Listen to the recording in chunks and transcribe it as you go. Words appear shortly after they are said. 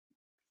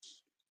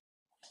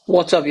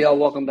What's up, y'all?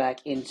 Welcome back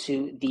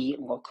into the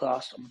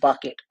Lacrosse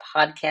Bucket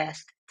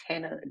Podcast.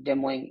 Tanner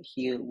Demling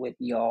here with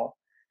y'all.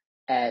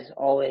 As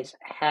always,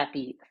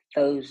 happy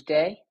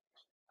Thursday.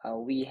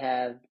 We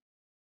have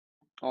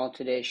on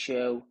today's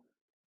show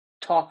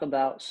talk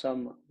about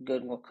some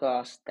good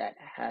lacrosse that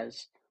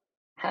has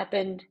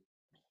happened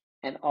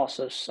and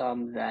also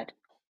some that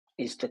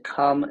is to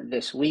come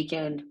this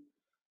weekend.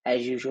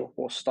 As usual,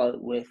 we'll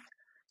start with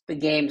the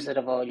games that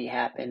have already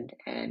happened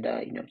and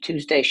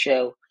Tuesday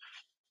show.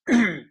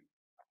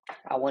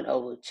 I went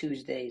over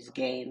Tuesday's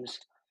games.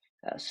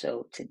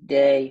 So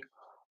today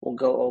we'll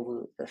go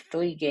over the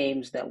three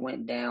games that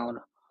went down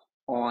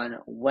on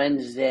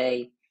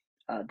Wednesday.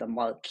 The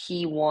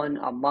marquee one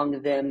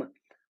among them,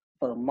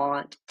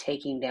 Vermont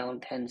taking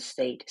down Penn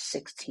State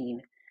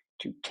 16-10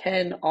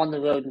 on the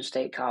road in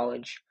State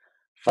College.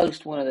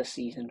 First one of the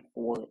season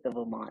for the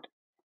Vermont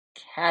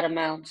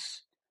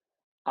Catamounts.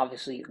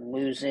 Obviously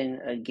losing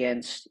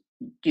against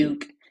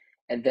Duke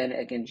and then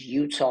against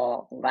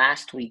Utah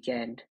last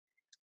weekend,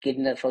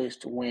 getting the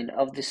first win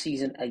of the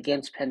season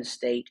against Penn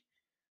State,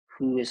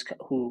 who is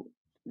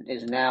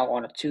now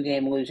on a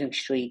two-game losing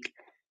streak,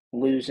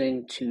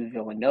 losing to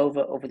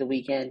Villanova over the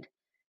weekend,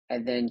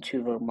 and then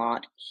to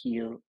Vermont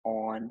here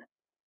on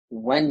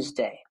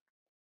Wednesday.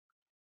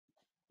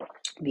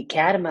 The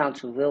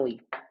Catamounts really,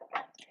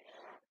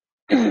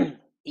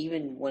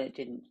 even when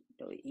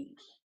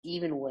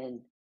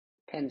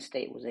Penn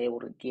State was able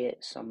to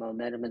get some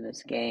momentum in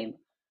this game,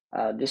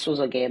 this was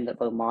a game that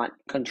Vermont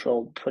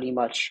controlled pretty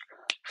much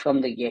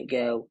from the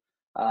get-go.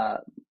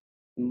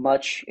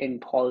 Much in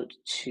part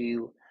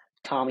to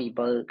Tommy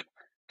Burke,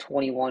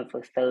 21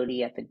 for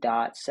 30 at the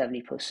dot,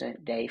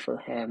 70% day for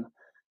him.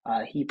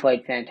 He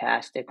played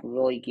fantastic,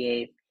 really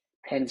gave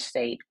Penn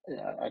State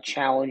a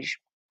challenge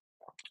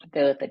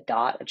there at the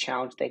dot, a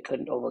challenge they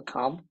couldn't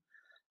overcome.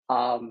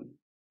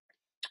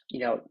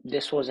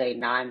 This was a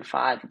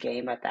 9-5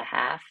 game at the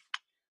half.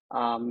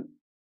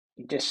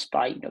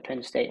 Despite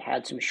Penn State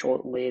had some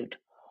short-lived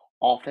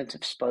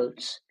offensive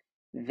spurts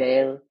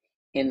there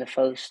in the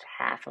first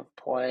half of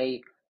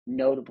play,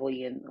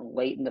 notably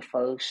late in the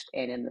first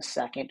and in the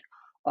second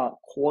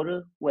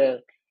quarter, where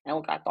and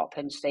look, I thought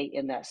Penn State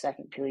in that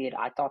second period,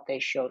 I thought they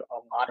showed a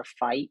lot of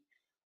fight.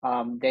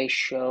 They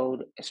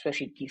showed,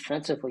 especially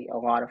defensively, a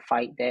lot of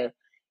fight there.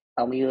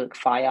 Elirik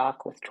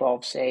Fayak with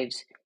 12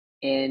 saves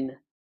in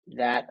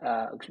that,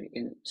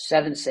 in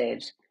 7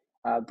 saves,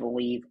 I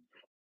believe.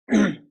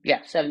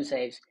 Yeah, 7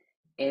 saves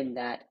in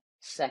that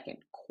second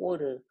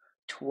quarter.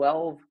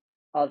 12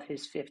 of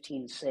his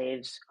 15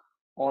 saves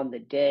on the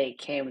day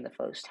came in the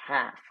first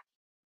half.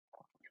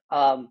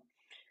 This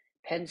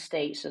Penn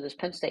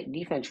State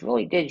defense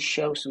really did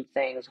show some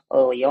things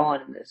early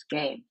on in this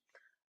game.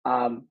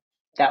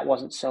 That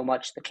wasn't so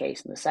much the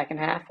case in the second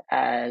half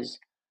as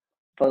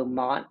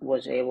Vermont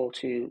was able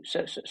to.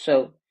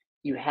 So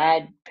you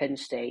had Penn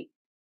State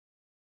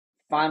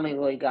finally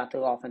really got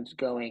their offense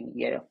going.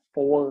 You had a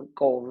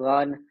 4-goal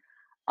run.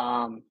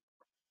 From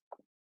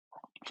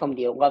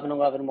the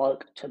 11-11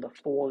 mark to the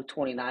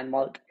 4:29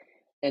 mark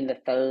in the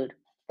third.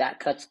 That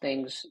cuts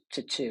things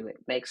to 2. It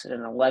makes it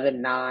an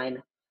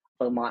 11-9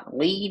 Vermont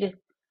lead.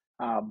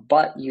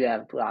 But you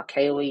have Brock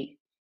Haley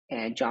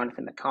and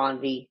Jonathan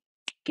McConvey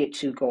get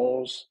 2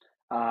 goals.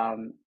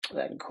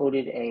 That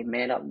included a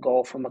man-up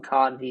goal from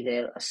McConvey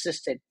there,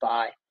 assisted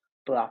by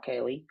Brock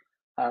Haley.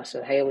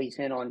 So Haley's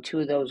in on 2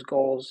 of those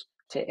goals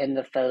to end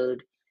the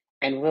third.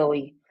 And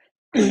really,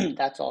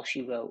 that's all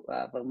she wrote.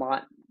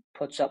 Vermont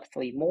puts up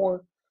 3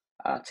 more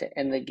to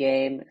end the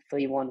game.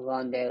 3-1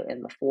 run there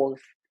in the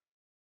fourth.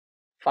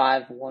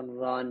 5-1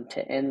 run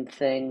to end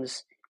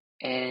things.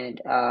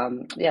 And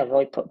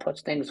really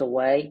puts things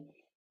away.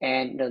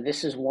 And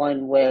this is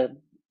one where,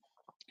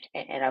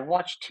 and I've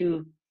watched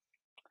two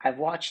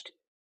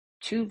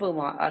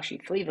Vermont,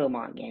 actually 3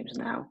 Vermont games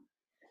now,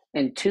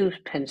 and 2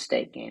 Penn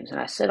State games. And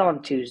I said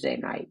on Tuesday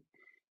night,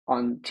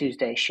 on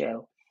Tuesday's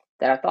show,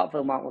 that I thought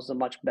Vermont was a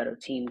much better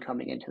team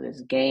coming into this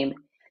game,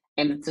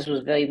 and this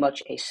was very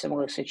much a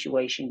similar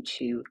situation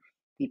to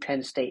the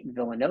Penn State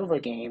Villanova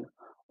game,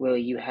 where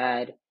you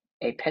had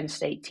a Penn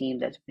State team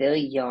that's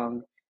very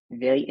young,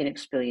 very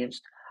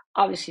inexperienced,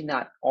 obviously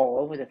not all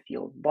over the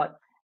field, but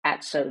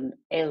at certain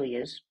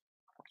areas,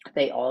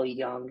 they are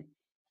young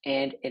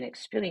and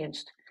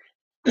inexperienced,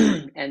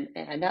 and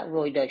that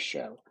really does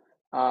show.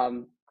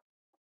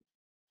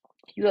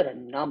 You had a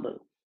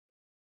number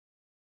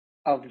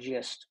of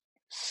just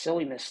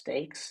silly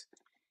mistakes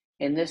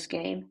in this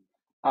game.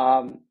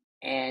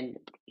 And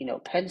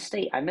Penn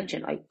State, I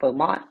mentioned, like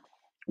Vermont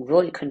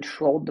really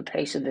controlled the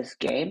pace of this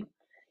game,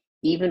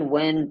 even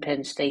when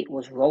Penn State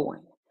was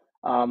rolling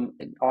on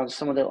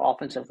some of their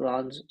offensive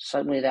runs.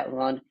 Certainly that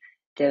run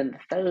then the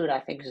third, I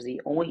think, is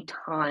the only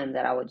time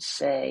that I would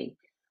say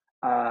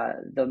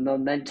the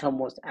momentum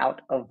was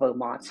out of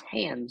Vermont's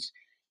hands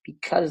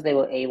because they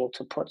were able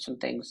to put some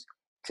things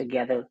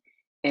together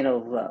in a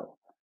row.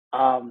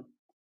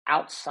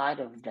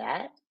 Outside of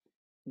that,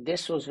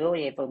 this was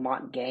really a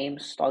Vermont game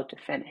start to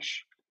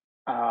finish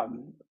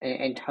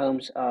in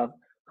terms of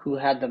who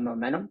had the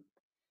momentum.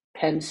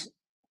 Penn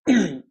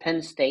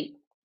Penn State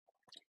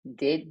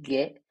did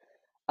get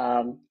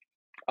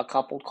a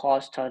couple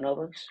caused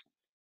turnovers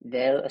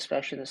there,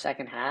 especially in the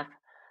second half.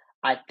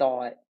 I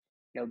thought,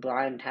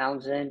 Brian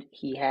Townsend,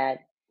 he had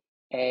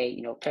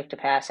picked a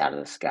pass out of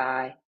the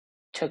sky,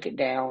 took it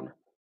down,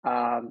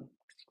 um,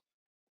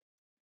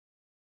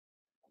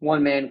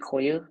 one man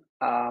clear,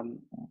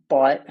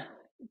 but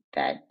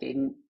that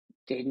didn't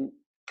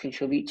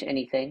contribute to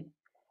anything.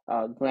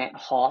 Grant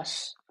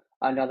Haas,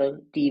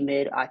 another D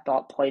mid, I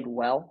thought played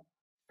well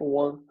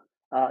for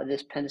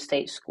this Penn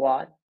State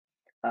squad.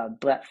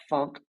 Brett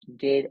Funk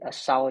did a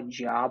solid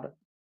job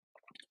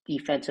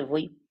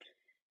defensively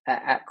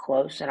at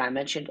close, and I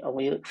mentioned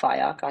Alik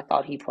Fayak. I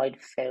thought he played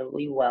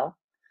fairly well.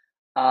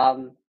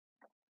 Um,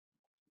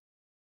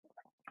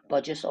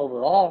 but just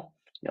overall,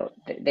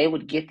 they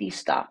would get these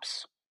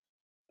stops,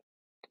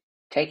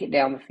 take it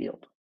down the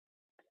field,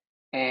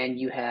 and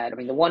you had,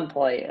 the one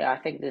play. I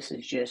think this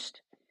is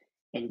just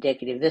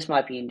indicative. This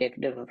might be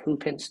indicative of who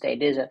Penn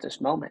State is at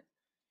this moment.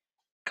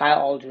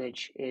 Kyle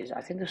Aldridge is.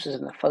 I think this is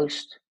in the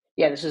first.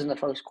 Yeah, this is in the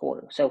first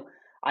quarter. So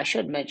I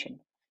should mention,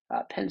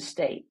 Penn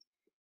State.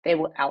 They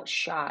were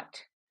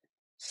outshot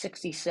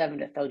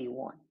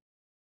 67-31.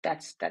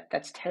 That's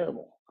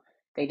terrible.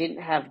 They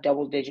didn't have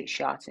double-digit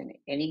shots in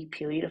any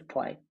period of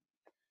play,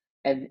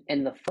 and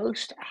in the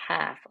first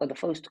half, or the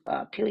first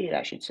period,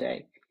 I should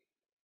say,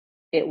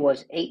 it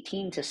was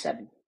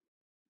 18-7,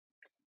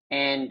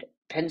 and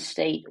Penn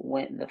State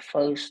went the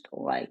first,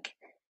 I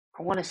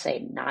want to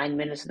say 9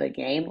 minutes of the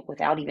game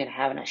without even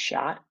having a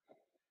shot.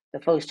 The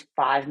first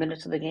 5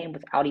 minutes of the game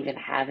without even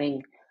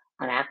having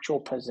an actual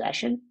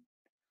possession.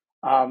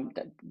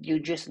 You're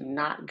just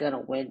not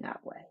gonna win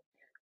that way.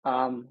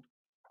 Um,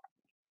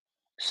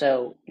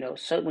 So,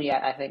 certainly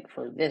I think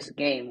for this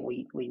game,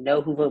 we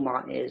know who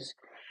Vermont is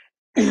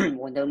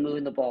when they're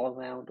moving the ball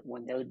around,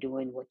 when they're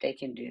doing what they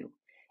can do.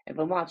 And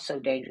Vermont's so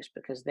dangerous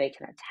because they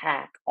can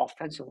attack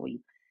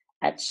offensively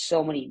at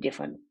so many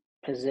different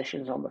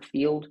positions on the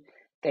field.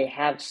 They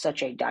have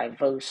such a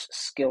diverse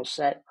skill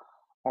set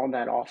on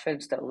that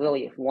offense that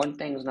really, if one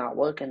thing's not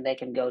working, they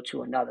can go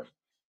to another,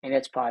 and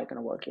it's probably going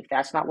to work. If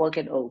that's not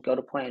working, go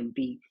to plan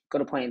B, go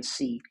to plan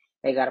C.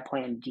 They got a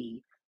plan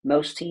D.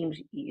 Most teams,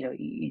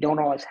 you don't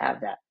always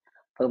have that.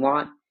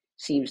 Vermont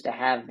seems to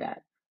have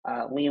that.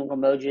 Liam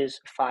Limoges,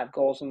 5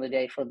 goals on the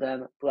day for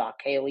them.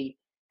 Brock Haley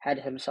had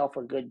himself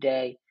a good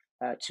day,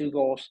 2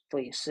 goals,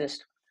 3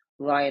 assists.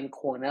 Ryan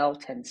Cornell,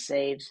 10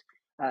 saves.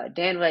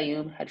 Dan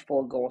Rayum had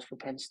 4 goals for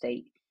Penn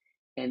State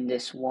in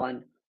this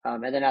one.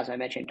 And then, as I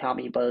mentioned,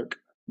 Tommy Burke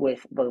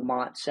with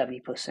Vermont,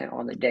 70%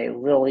 on the day.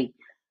 Really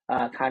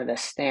kind of the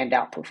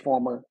standout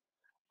performer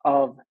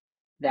of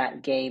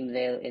that game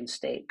there in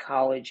State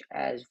College,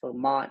 as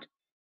Vermont,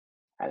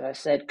 as I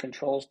said,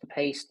 controls the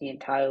pace the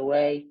entire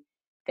way.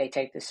 They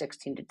take the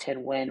 16-10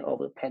 win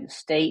over Penn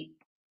State.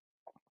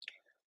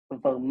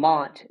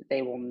 Vermont,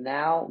 they will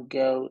now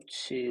go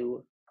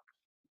to,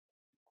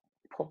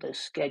 pull the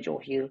schedule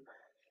here.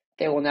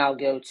 They will now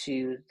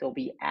they'll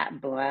be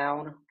at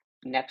Brown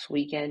next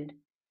weekend,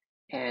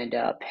 and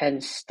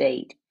Penn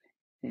State,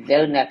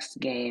 their next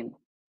game,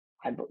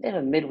 they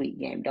have a midweek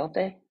game, don't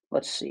they?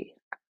 Let's see.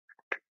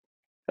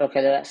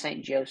 Okay, they're at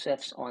St.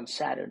 Joseph's on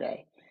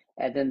Saturday,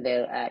 and then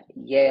they're at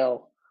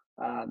Yale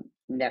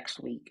next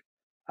week,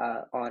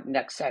 on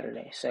next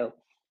Saturday. So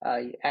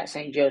at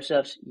St.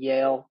 Joseph's,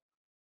 Yale,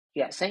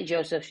 St.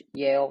 Joseph's,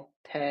 Yale,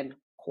 Penn,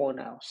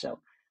 Cornell. So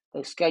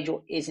the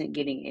schedule isn't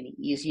getting any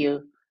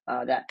easier.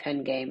 That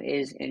Penn game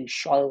is in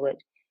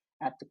Charlotte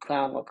at the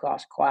Crown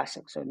Lacrosse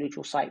Classic, so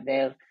neutral site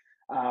there.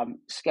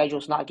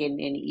 Schedule's not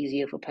getting any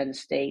easier for Penn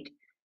State,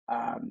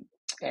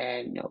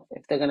 and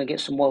if they're going to get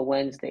some more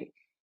wins, they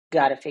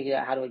got to figure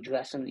out how to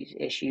address some of these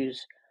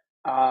issues.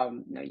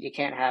 You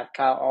can't have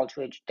Kyle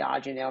Aldridge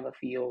dodging down the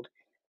field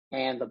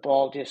and the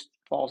ball just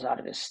falls out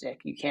of his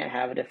stick. You can't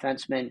have a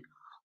defenseman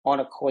on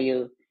a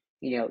clear,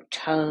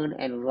 turn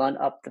and run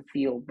up the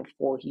field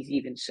before he's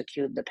even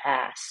secured the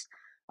pass.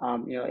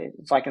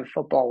 It's like in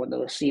football when the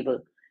receiver,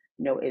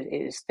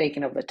 is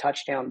thinking of the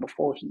touchdown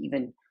before he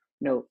even,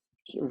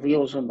 he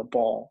reels on the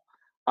ball.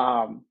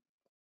 Um,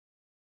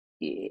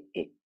 it,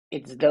 it,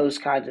 it's those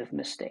kinds of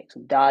mistakes,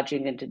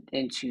 dodging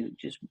into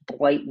just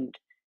blatant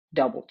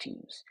double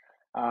teams.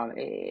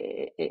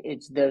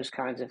 It's those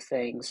kinds of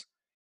things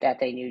that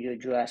they need to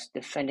address.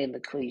 Defending the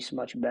crease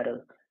much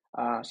better.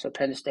 So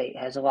Penn State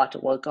has a lot to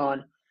work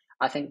on.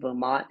 I think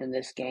Vermont in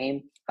this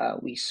game,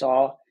 we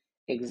saw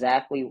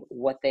exactly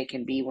what they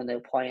can be when they're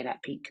playing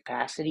at peak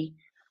capacity.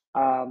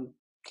 Um,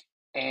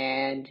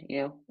 and,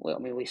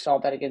 we saw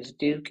that against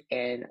Duke,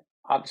 and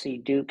obviously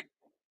Duke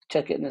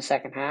took it in the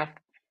second half.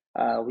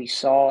 We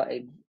saw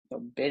a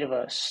bit of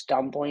a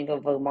stumbling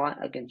of Vermont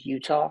against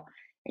Utah,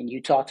 and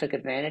Utah took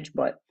advantage,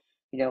 but,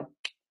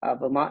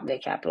 Vermont, they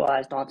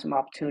capitalized on some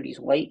opportunities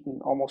late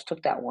and almost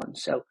took that one.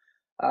 So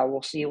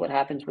we'll see what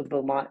happens with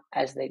Vermont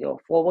as they go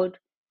forward.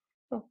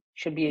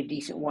 Should be a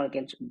decent one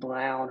against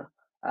Brown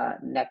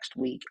next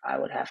week, I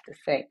would have to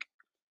think.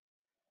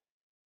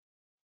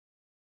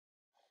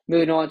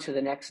 Moving on to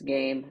the next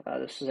game,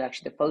 this was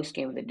actually the first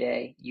game of the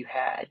day. You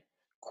had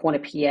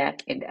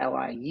Quinnipiac and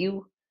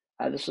LIU.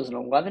 This was an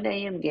 11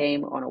 a.m.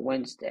 game on a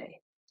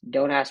Wednesday.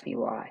 Don't ask me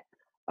why.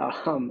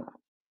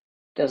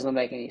 Doesn't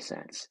make any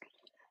sense.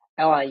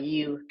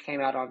 LIU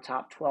came out on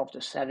top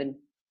 12-7.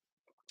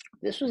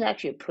 This was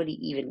actually a pretty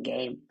even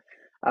game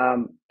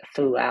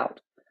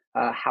throughout.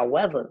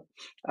 However,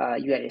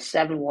 you had a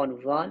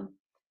 7-1 run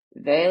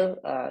there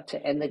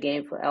to end the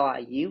game for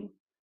LIU.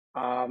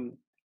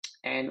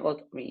 And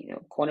look, I mean,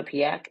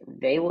 Quinnipiac,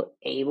 they were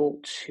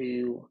able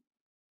to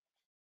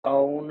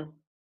own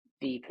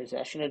the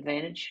possession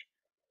advantage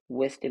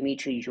with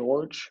Dimitri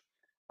George,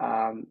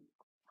 who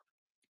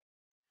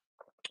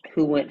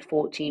went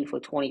 14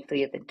 for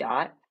 23 at the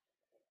dot.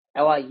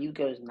 LIU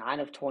goes 9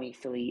 of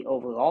 23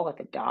 overall at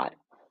the dot.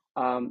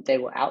 They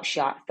were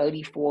outshot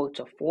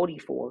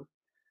 34-44.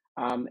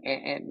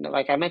 And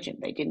like I mentioned,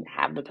 they didn't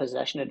have the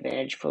possession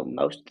advantage for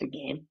most of the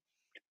game,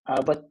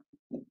 but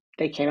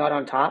they came out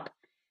on top,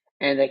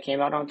 and they came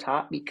out on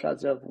top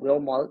because of Will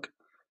Mark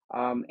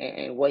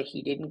and what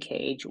he did in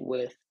cage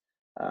with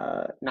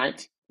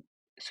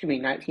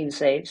 19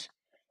 saves,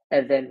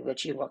 and then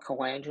Richie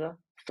LaCalandra,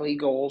 3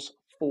 goals,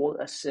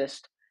 4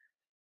 assists.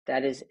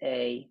 That is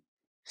a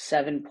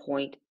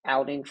 7-point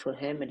outing for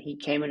him, and he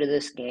came into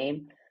this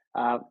game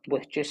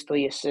with just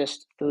 3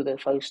 assists through the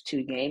first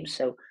 2 games.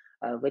 So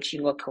Richie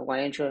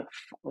LaCalandra,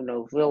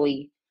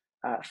 really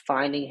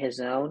finding his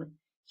own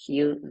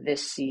here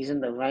this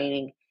season, the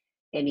reigning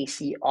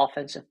NEC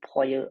Offensive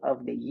Player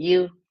of the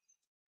Year.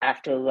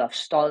 After a rough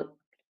start,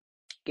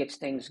 gets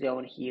things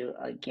going here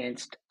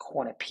against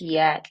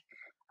Quinnipiac.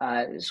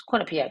 This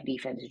Quinnipiac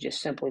defense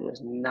just simply was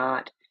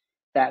not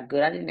that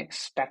good. I didn't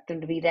expect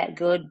them to be that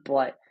good,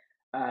 but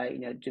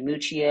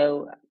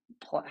Demuccio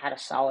had a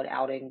solid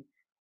outing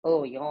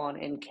early on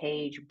in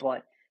cage,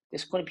 but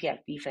this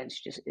Quinnipiac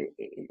defense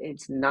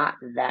it's not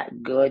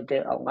that good. They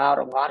allowed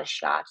a lot of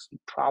shots you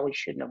probably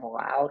shouldn't have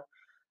allowed.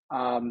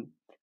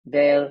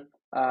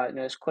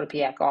 This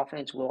Quinnipiac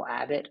offense, Will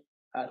Abbott,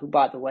 who,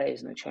 by the way,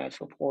 is in the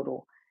transfer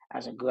portal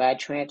as a grad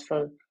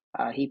transfer.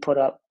 He put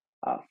up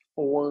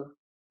 4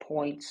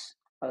 points.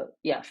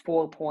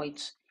 4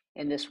 points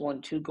in this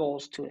one, 2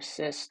 goals, 2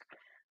 assists.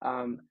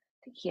 I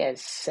think he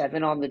has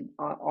 7 on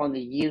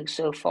the year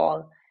so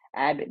far.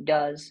 Abbott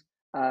does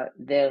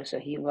there, so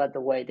he led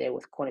the way there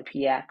with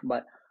Quinnipiac.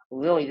 But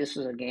really, this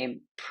was a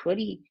game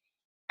pretty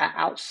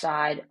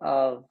outside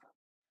of,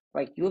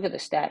 like, you look at the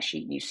stat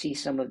sheet and you see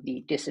some of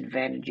the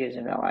disadvantages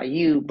in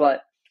LIU,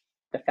 but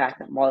the fact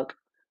that Mark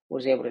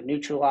was able to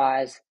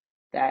neutralize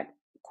that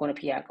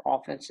Quinnipiac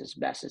offense as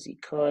best as he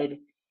could,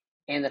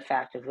 and the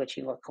fact of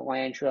Richie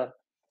LaCalandra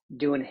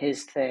doing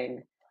his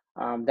thing,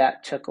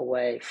 that took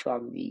away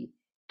from the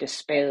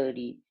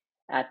disparity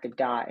at the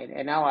dot.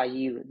 And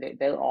LIU,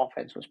 their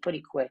offense was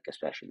pretty quick,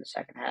 especially in the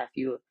second half.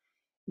 You were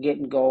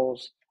getting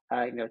goals,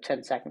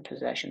 10-second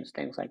possessions,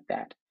 things like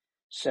that.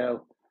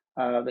 So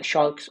the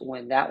Sharks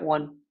win that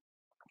one.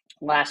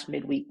 Last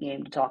midweek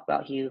game to talk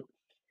about here.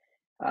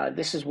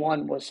 This is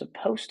one was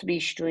supposed to be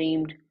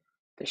streamed.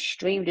 The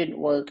stream didn't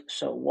work,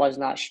 so it was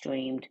not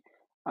streamed.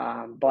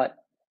 But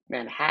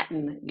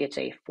Manhattan gets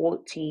a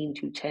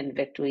 14-10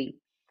 victory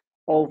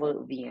over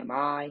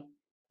VMI.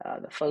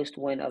 The first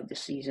win of the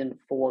season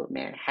for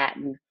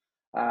Manhattan.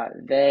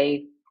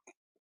 They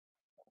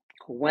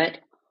went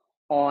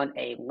on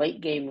a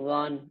late game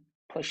run,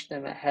 pushed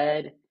them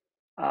ahead.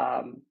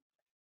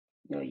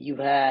 You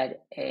had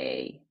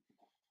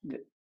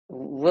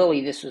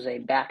really, this was a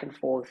back and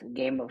forth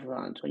game of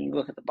runs. When you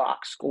look at the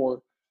box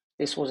score,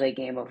 this was a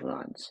game of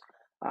runs.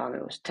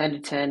 It was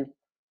 10-10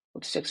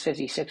 with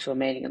 6:56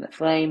 remaining in the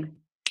frame.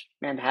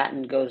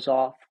 Manhattan goes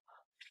off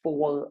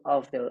 4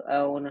 of their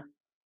own,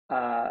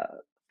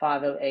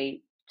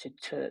 5:08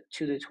 to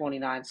the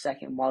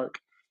 29-second mark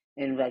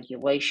in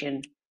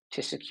regulation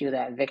to secure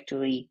that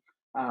victory.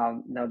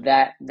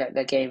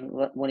 That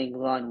game-winning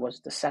run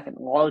was the second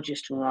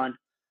largest run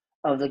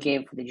of the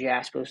game for the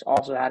Jaspers.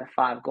 Also had a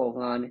 5-goal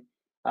run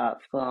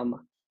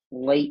from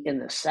late in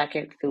the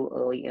second through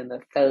early in the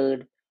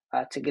third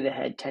to get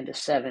ahead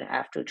 10-7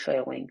 after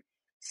trailing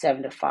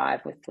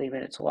 7-5 with 3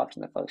 minutes left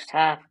in the first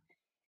half.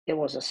 It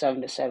was a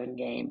 7-7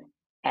 game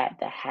at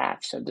the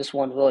half. So this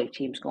one really,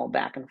 teams going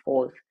back and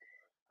forth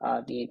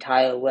the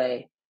entire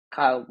way.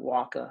 Kyle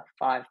Walker,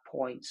 5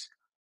 points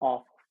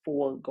off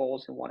 4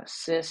 goals and 1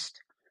 assist.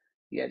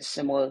 You had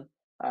similar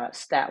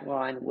stat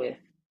line with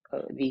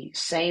the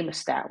same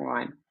stat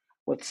line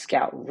with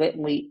Scout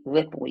Ripley,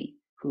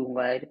 who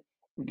led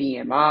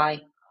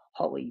VMI.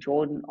 Hartley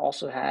Jordan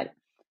also had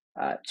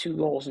 2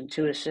 goals and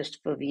 2 assists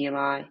for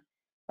VMI.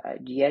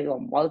 Diego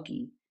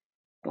Markey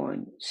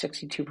going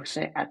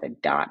 62% at the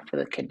dot for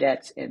the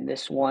Cadets in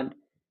this one.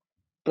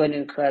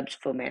 Brendan Krebs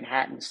for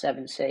Manhattan,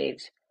 7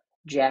 saves.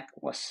 Jack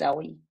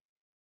Waselli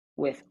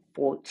with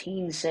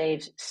 14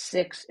 saves,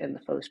 6 in the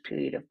first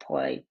period of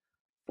play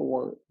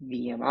for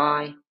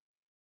VMI.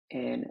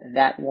 And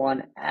that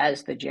one,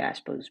 as the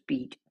Jaspers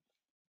beat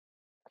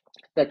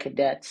the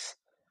Cadets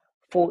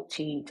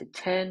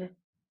 14-10.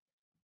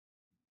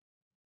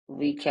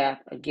 recap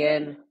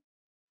again.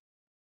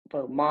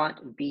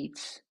 Vermont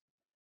beats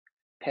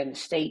Penn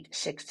State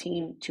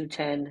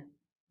 16-10.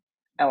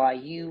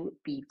 LIU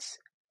beats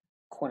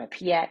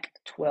Quinnipiac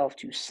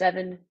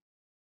 12-7.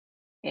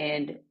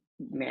 And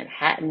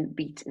Manhattan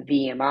beats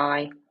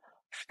VMI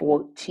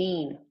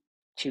 14-10.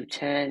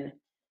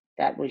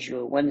 That was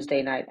your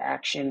Wednesday night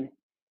action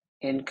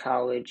in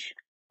college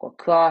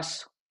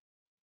lacrosse.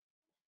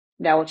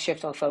 Now let's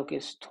shift our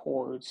focus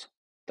towards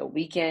the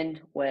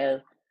weekend,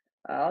 where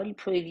I already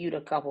previewed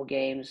a couple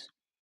games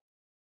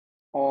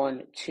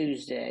on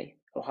Tuesday.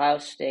 Ohio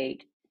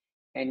State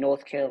and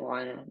North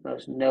Carolina,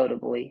 most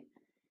notably.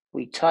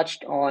 We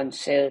touched on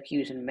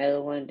Syracuse and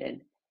Maryland,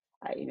 and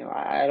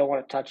I don't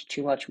want to touch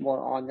too much more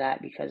on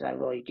that because I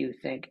really do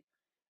think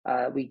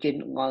we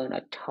didn't learn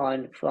a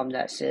ton from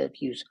that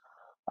Syracuse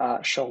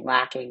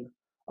shellacking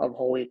of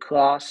Holy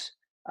Cross.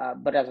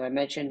 But as I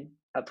mentioned,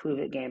 a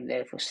prove-it game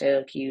there for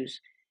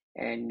Syracuse.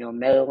 And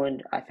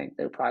Maryland, I think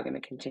they're probably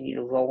going to continue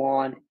to roll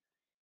on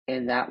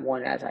in that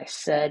one, as I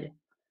said.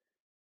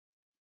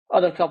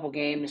 Other couple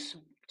games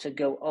to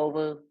go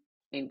over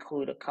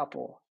include a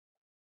couple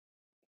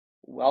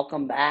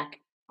welcome back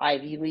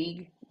Ivy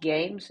League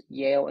games,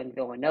 Yale and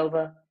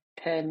Villanova,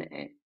 Penn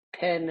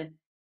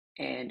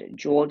and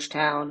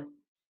Georgetown.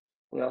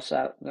 We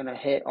also going to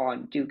hit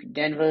on Duke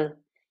Denver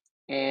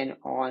and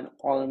on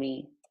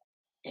Army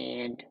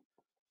and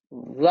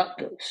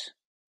Rutgers.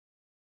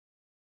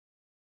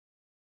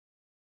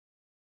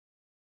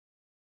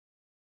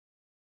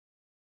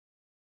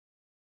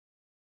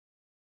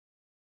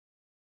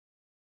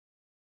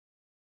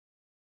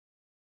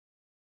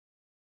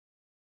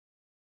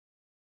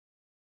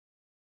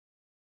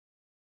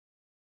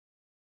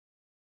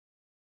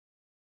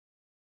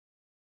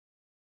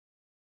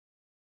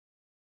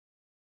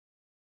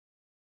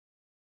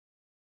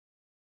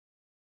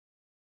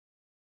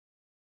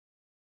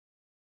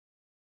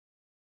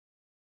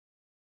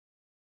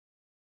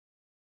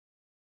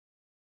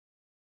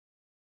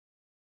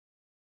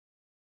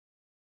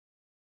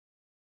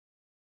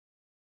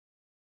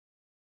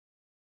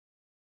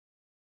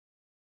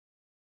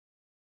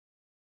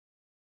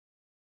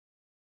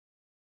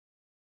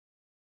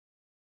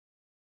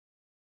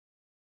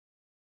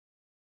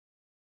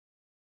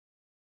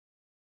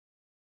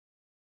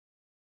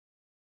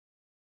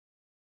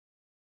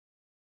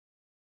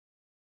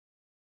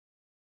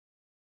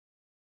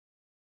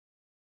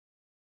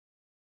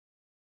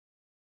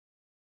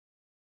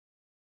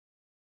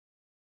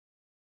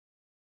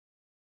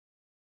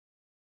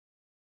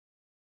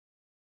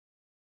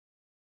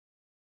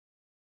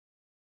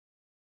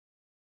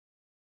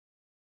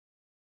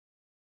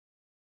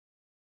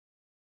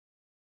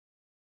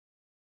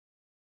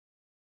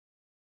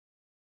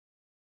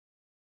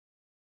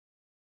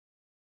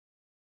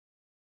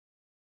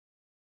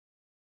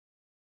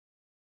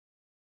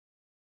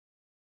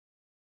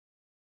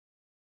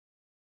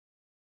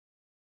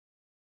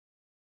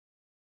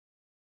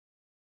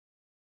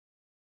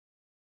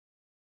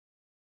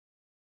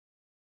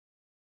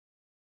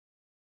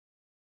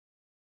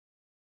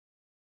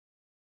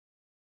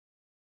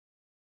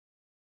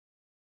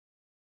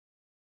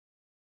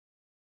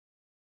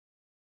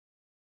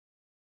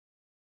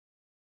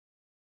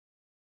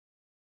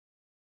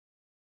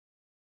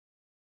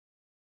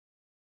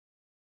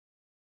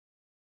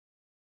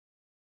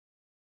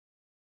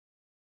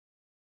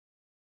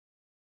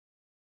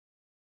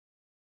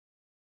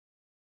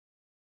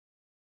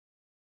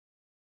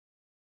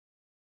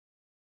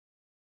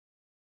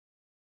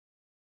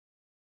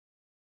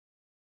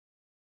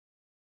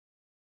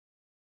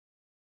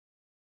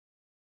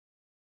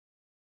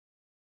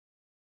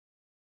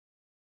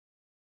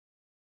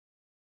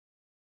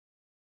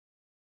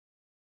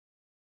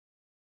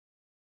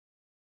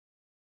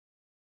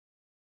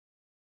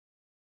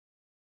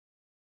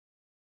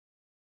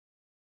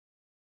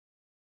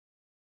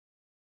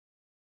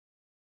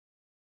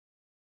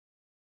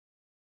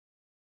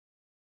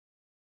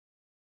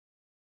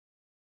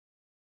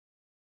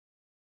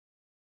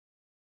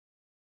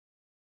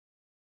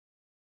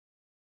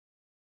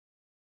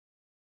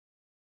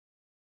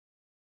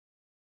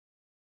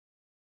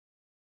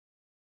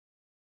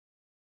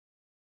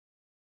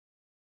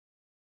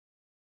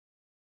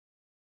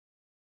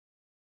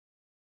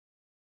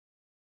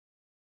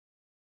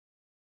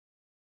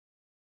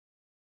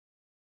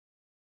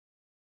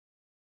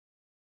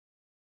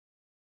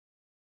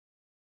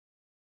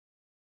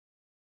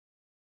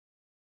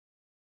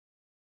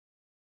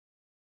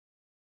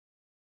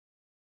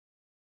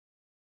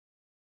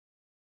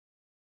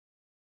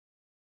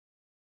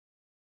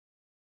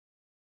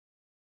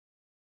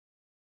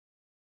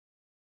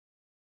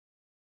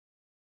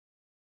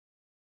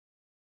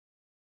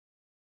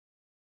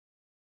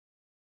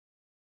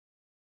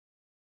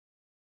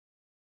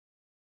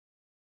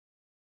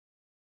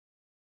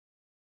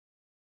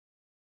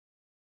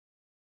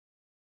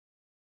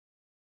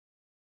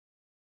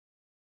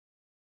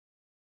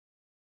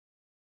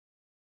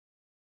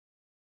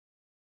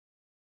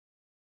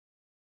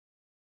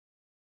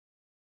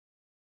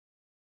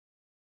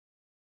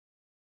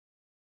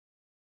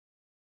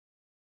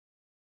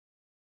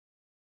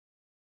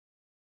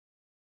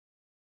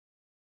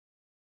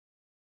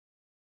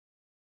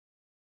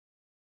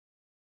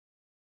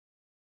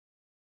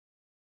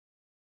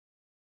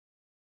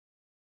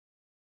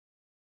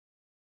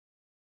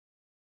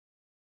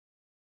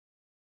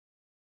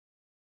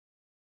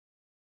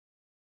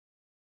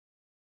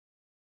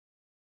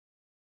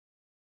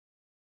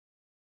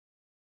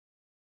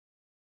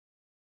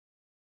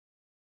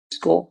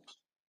 school.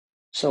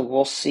 So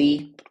we'll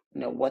see,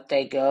 what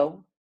they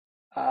go.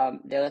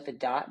 They're at the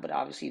dot, but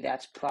obviously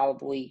that's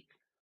probably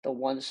the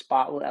one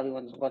spot where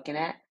everyone's looking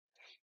at.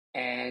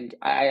 And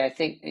I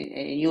think,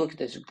 and you look at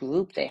this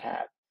group they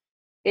have,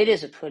 it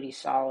is a pretty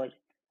solid,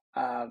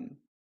 um,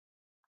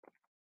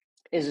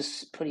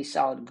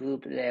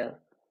 group there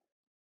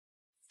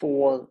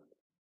for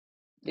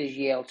this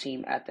Yale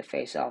team at the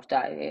face-off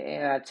dot,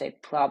 and I'd say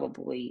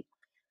probably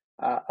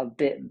a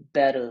bit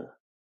better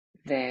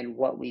than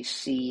what we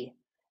see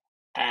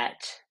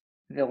at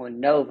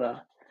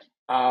Villanova.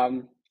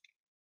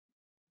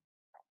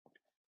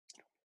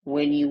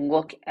 When you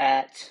look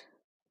at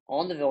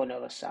on the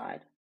Villanova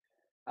side,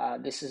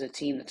 this is a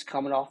team that's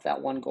coming off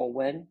that 1-goal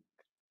win.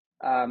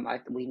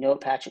 We know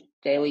what Patrick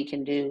Daly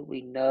can do.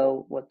 We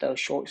know what those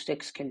short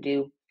sticks can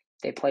do.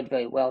 They played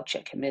very well.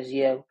 Chet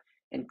Camizio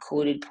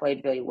included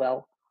played very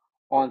well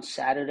on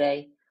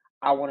Saturday.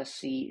 I want to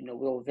see,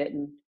 Will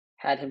Vitten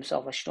had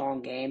himself a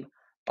strong game,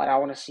 but I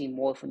want to see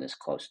more from this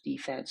close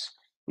defense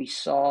we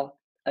saw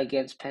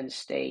against Penn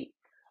State,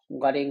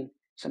 letting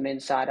some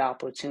inside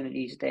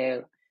opportunities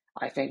there.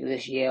 I think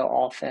this Yale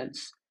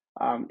offense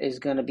is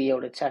going to be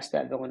able to test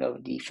that Villanova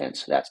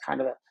defense. So that's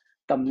kind of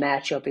the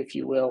matchup, if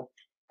you will,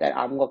 that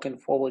I'm looking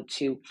forward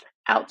to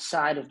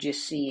outside of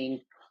just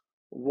seeing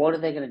what are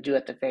they going to do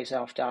at the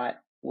faceoff dot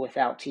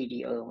without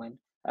TD Ierlan,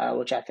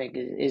 which I think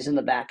is in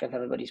the back of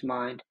everybody's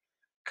mind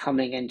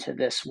coming into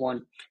this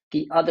one.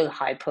 The other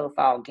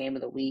high-profile game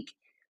of the week,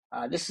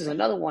 this is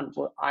another one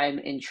where I'm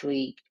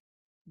intrigued.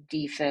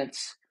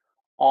 Defense,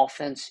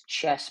 offense,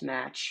 chess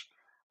match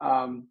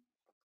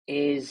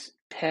is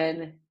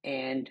Penn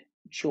and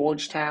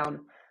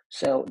Georgetown.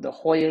 So the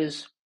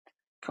Hoyas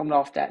coming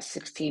off that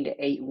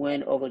 16-8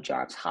 win over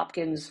Johns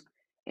Hopkins,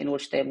 in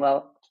which they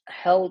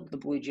held the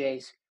Blue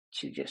Jays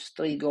to just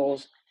 3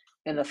 goals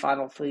in the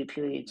final 3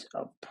 periods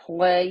of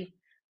play.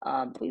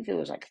 I believe it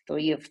was like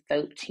 3 of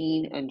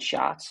 13 in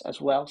shots as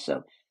well,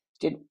 so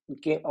didn't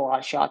get a lot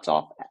of shots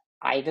off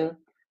either.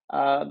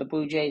 The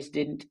Blue Jays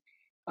didn't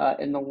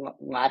in the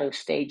latter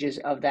stages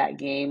of that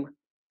game.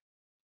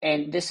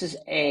 And this is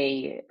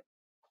a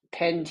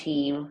Penn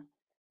team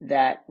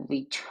that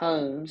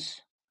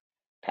returns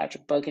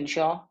Patrick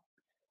Birkinshaw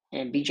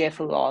and BJ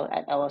Farrar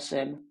at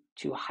LSM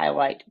to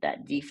highlight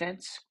that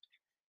defense.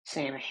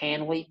 Sam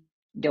Hanley,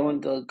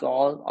 Dylan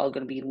Gergal are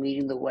going to be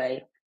leading the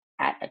way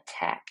at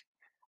attack.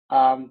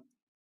 And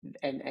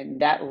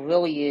that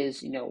really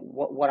is,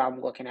 what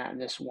I'm looking at in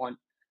this one.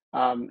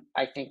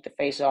 I think the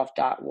face-off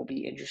dot will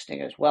be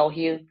interesting as well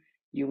here.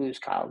 You lose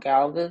Kyle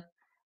Gallagher.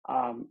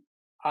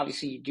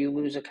 Obviously, you do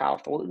lose a Kyle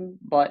Thornton,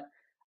 but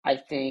I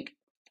think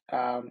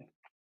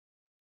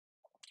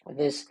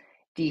this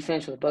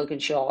defense with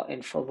Birkinshaw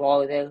and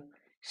Farrar there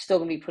still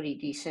going to be pretty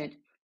decent.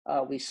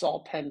 We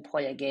saw Penn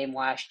play a game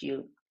last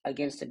year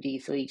against a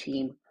D3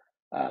 team.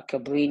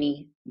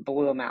 Cabrini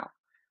blew them out.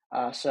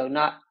 So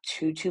not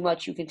too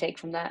much you can take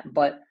from that,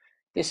 but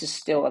this is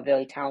still a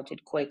very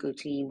talented Quaker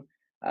team.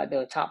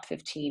 They're a top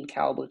 15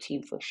 caliber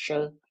team for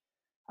sure.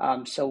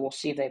 So we'll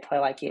see if they play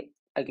like it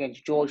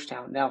against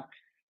Georgetown. Now,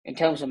 in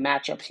terms of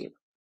matchups here,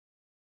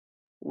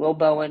 Will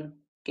Bowen,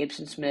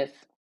 Gibson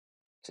Smith,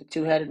 it's a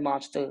two-headed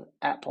monster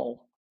at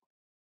pole.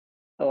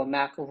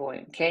 McElroy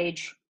and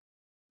Cage.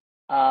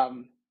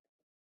 Can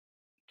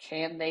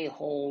they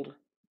hold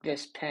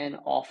this Penn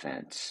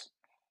offense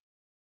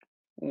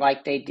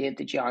like they did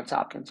the Johns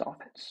Hopkins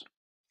offense?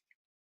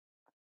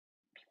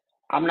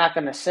 I'm not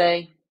going to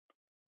say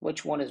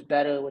which one is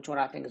better, which one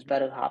I think is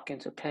better,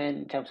 Hopkins or Penn,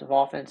 in terms of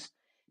offense,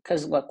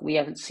 because, look, we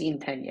haven't seen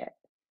Penn yet.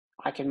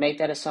 I can make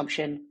that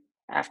assumption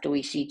after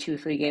we see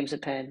 2-3 games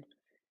of Penn,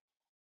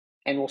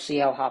 and we'll see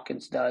how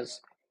Hopkins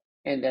does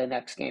in their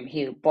next game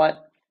here.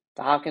 But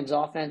the Hopkins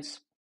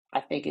offense,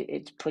 I think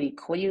it's pretty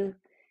clear.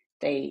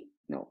 They're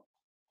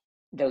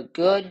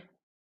good,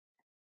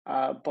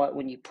 but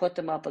when you put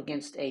them up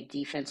against a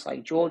defense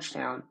like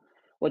Georgetown,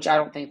 which I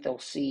don't think they'll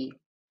see,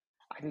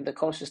 I think the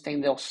closest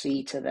thing they'll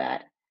see to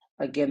that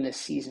again this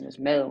season is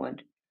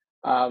Maryland.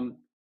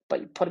 But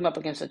you put them up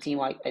against a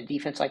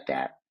defense like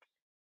that,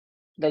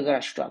 they're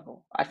going to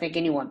struggle. I think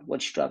anyone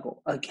would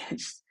struggle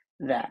against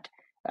that,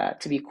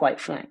 to be quite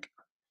frank.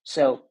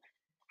 So,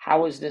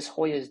 how is this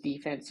Hoyas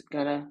defense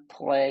going to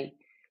play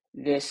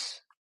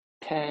this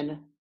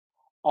Penn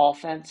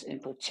offense,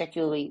 and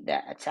particularly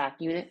that attack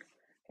unit,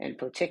 and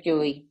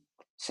particularly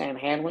Sam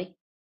Hanley,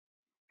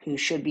 who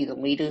should be the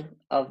leader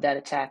of that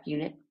attack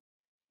unit?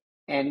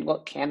 And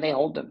look, can they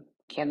hold them?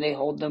 Can they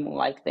hold them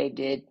like they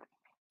did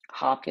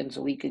Hopkins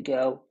a week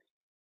ago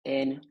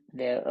in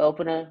their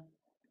opener?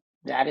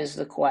 That is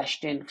the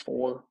question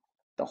for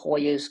the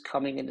Hoyas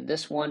coming into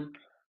this one.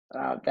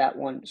 That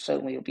one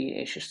certainly will be an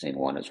interesting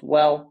one as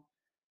well.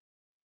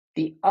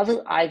 The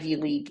other Ivy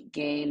League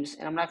games,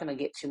 and I'm not going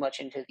to get too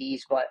much into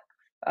these, but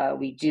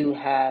we do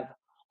have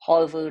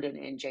Harvard and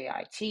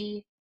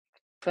NJIT,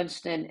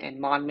 Princeton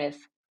and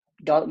Monmouth,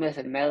 Dartmouth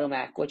and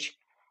Merrimack, which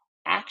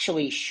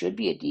actually should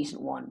be a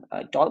decent one.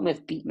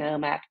 Dartmouth beat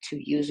Merrimack 2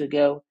 years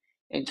ago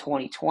in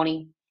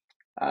 2020.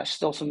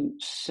 Still some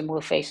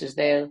similar faces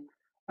there.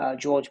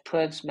 George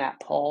Prince, Matt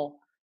Paul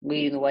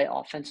leading the way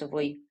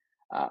offensively.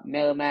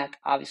 Merrimack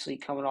obviously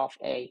coming off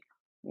a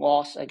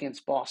loss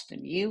against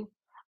Boston U.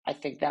 I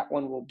think that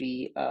one will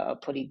be a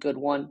pretty good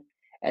one.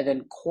 And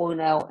then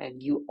Cornell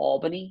and U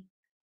Albany,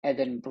 and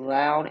then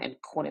Brown and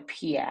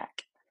Quinnipiac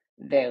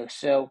there.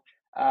 So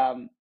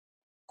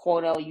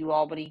Cornell, U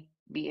Albany,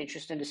 be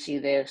interesting to see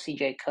there.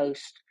 CJ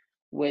Coast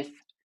with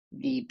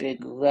the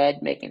Big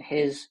Red making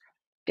his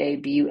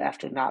debut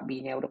after not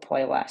being able to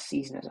play last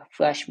season as a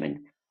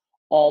freshman.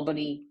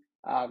 Albany,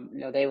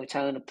 they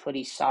return a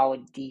pretty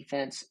solid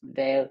defense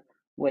there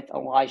with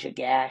Elijah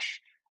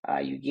Gash.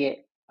 You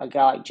get a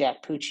guy like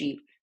Jack Pucci,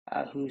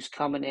 who's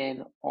coming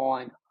in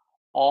on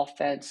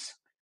offense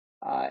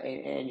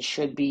and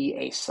should be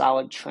a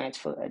solid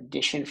transfer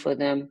addition for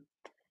them.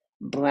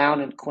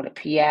 Brown and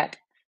Quinnipiac.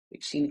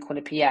 We've seen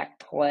Quinnipiac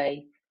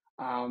play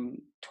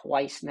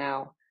twice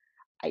now.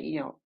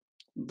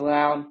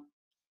 Brown,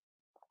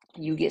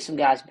 you get some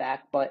guys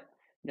back, but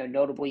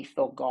notably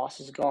Phil Goss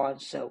is gone.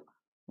 So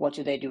what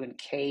do they do in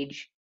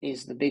Cage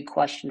is the big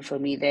question for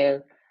me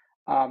there.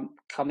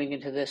 Coming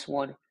into this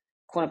one,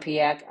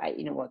 Quinnipiac, I,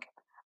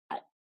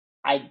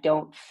 I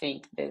don't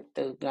think that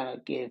they're gonna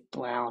give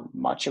Brown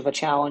much of a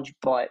challenge,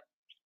 but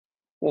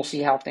we'll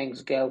see how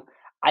things go.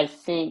 I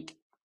think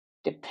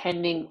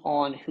depending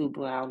on who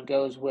Brown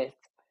goes with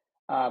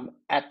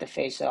at the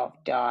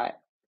face-off dot,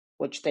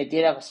 which they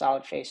did have a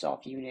solid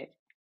face-off unit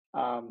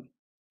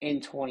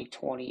in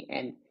 2020,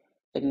 and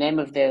the name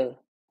of their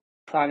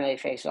primary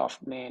face-off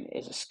man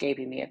is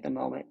escaping me at the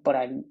moment, but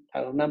I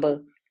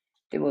remember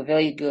they were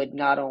very good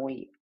not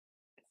only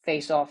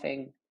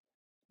face-offing,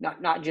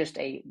 not just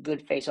a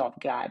good face-off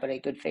guy, but a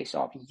good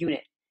face-off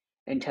unit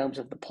in terms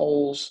of the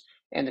poles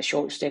and the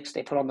short sticks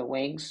they put on the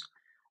wings.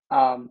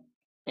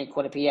 And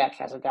Quinnipiac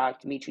has a guy like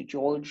Dimitri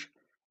George.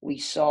 We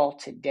saw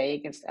today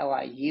against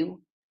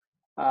LIU,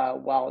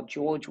 while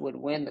George would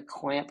win the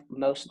clamp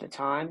most of the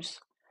times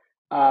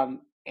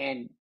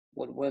and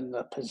would win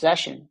the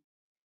possession,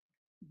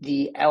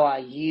 the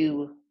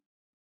LIU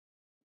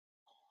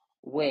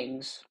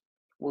wings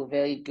were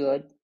very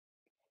good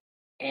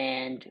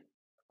and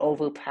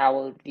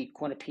overpowered the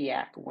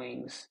Quinnipiac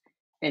wings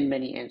in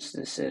many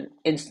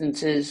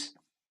instances.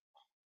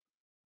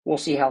 We'll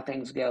see how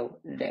things go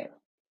there.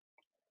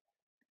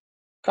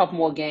 A couple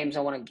more games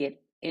I want to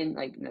get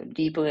in,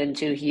 deeper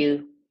into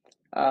here.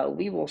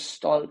 We will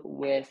start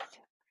with.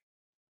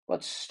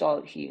 Let's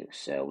start here.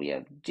 So we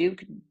have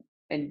Duke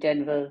and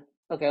Denver.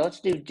 Okay, let's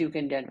do Duke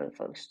and Denver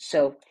first.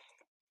 So,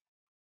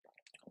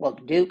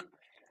 look, Duke.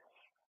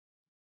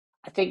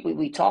 I think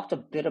we talked a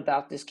bit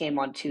about this game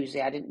on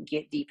Tuesday. I didn't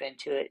get deep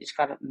into it; just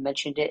kind of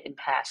mentioned it in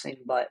passing.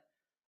 But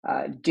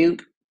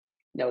Duke,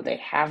 they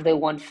have their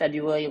one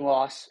February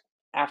loss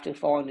after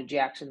falling to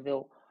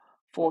Jacksonville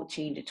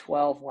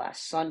 14-12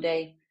 last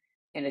Sunday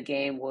in a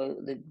game where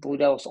the Blue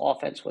Devils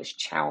offense was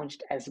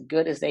challenged as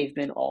good as they've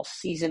been all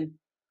season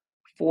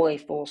for a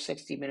full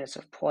 60 minutes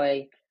of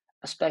play,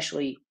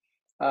 especially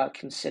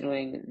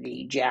considering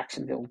the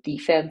Jacksonville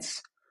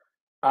defense.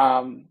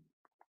 I'm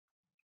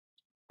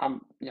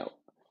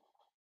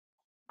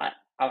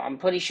I'm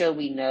pretty sure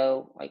we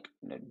know,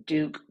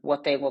 Duke,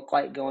 what they look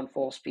like going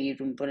full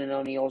speed when Brennan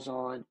O'Neal's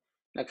on,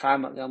 Nakai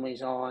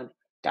Montgomery's on,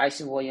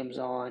 Dyson Williams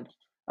on.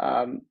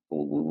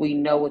 We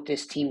know what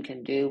this team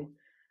can do.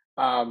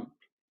 And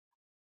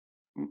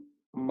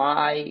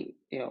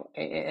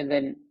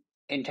then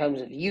in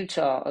terms of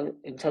Utah,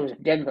 in terms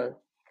of Denver,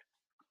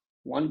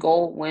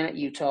 1-goal win at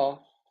Utah,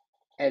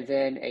 and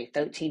then a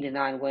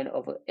 13-9 win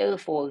over Air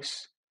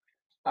Force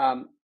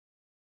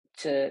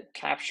to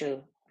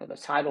capture the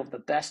title of the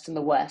best in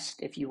the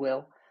West, if you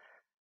will.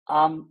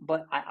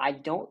 But I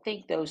don't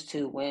think those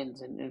two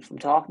wins, and from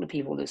talking to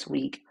people this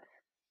week,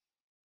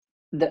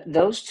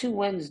 those two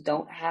wins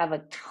don't have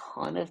a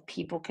ton of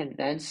people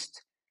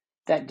convinced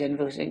that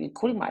Denver's,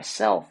 including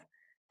myself,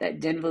 that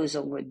Denver's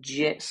a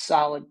legit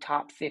solid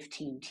top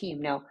 15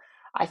 team. Now,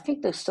 I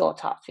think they're still a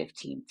top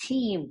 15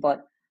 team,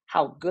 but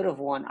how good of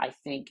one, I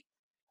think,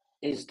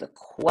 is the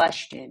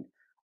question.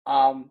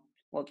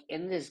 Look,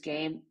 in this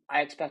game,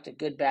 I expect a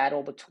good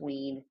battle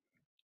between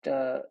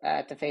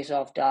at the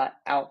faceoff dot,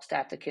 Alex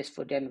Stathakis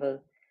for Denver,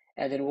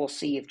 and then we'll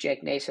see if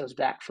Jake Naso's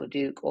back for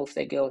Duke or if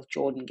they go with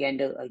Jordan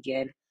Gender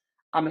again.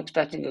 I'm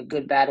expecting a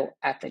good battle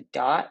at the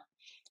dot,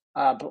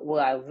 but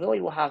what I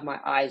really will have my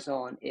eyes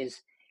on is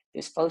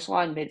this first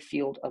line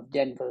midfield of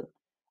Denver.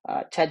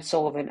 Ted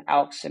Sullivan,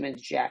 Alex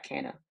Simmons, Jack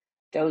Hanna.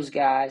 Those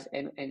guys,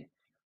 and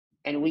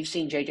we've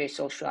seen JJ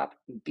Sostrop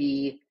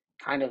be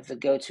kind of the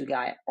go-to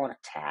guy on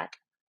attack,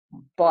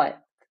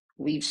 but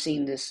we've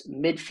seen this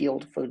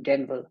midfield for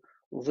Denver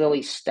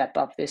really step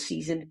up this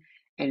season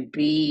and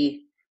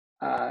be,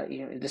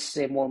 this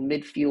is a more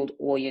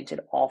midfield-oriented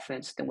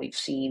offense than we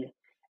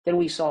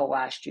saw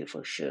last year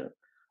for sure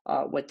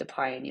with the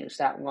Pioneers.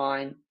 That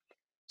line,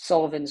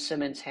 Sullivan,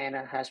 Simmons,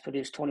 Hanna has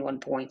produced 21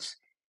 points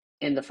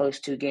in the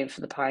first two games for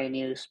the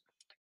Pioneers.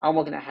 I'm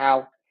looking at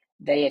how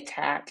they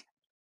attack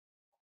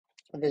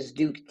this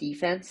Duke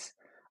defense.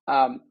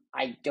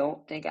 I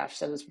don't think I've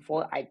said this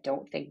before. I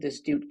don't think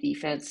this Duke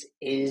defense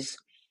is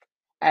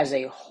as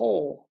a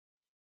whole,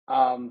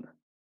 um,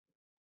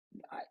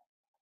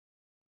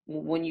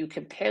 when you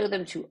compare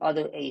them to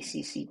other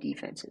ACC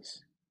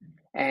defenses,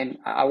 and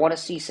I want to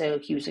see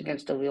Syracuse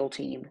against a real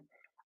team.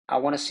 I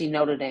want to see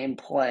Notre Dame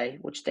play,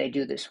 which they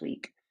do this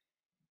week,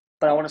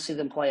 but I want to see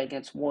them play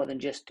against more than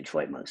just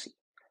Detroit Mercy.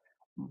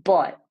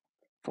 But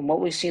from what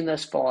we've seen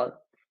thus far,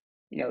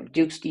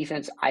 Duke's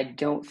defense I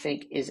don't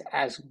think is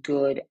as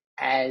good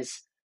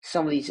as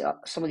some of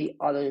the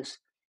others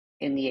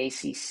in the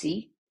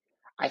ACC.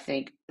 I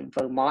think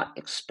Vermont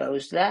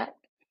exposed that,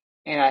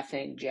 and I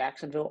think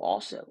Jacksonville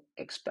also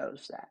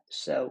exposed that.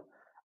 So,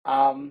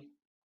 um,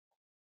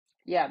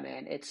 yeah,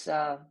 man,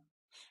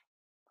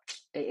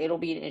 it'll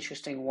be an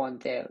interesting one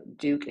there.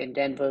 Duke and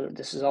Denver.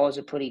 This is always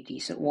a pretty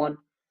decent one.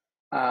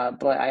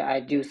 But I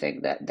do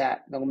think that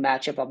the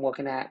matchup I'm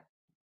looking at,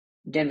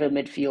 Denver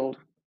midfield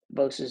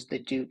versus the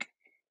Duke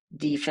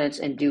defense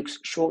and Duke's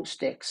short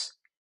sticks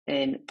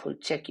in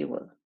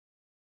particular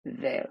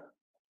there.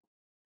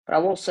 But I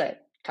will say,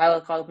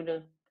 Tyler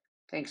Carpenter,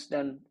 I think's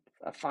done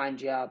a fine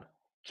job.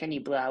 Kenny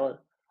Brower,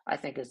 I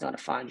think, has done a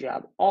fine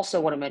job.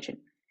 Also want to mention,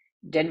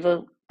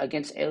 Denver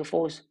against Air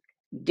Force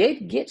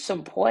did get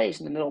some plays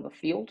in the middle of the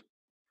field.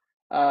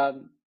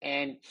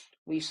 And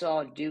we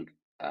saw Duke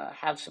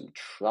have some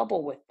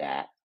trouble with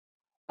that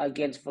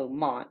against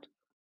Vermont.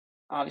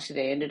 Obviously,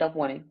 they ended up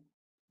winning.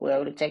 Were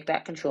able to take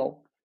that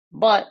control.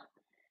 But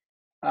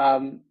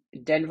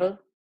Denver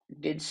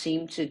did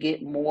seem to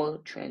get more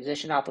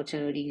transition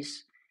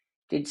opportunities,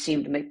 did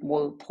seem to make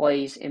more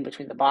plays in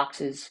between the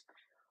boxes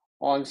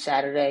on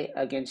Saturday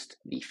against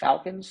the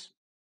Falcons.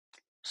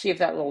 See if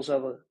that rolls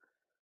over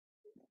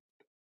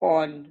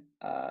on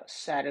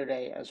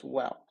Saturday as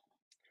well.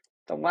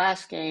 The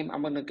last game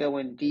I'm going to go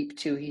in deep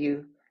to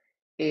here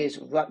is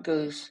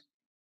Rutgers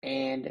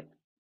and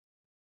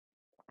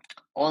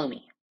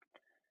Army.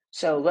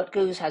 So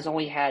Rutgers has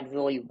only had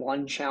really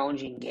one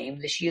challenging game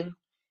this year,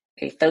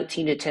 a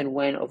 13-10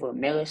 win over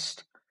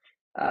Marist.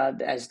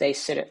 As they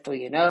sit at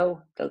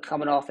 3-0, they're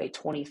coming off a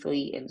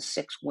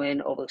 23-6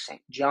 win over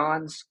St.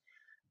 John's.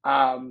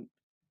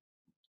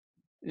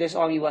 This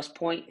Army West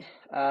Point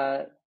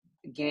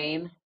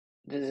game,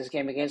 this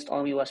game against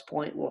Army West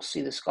Point, we'll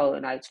see the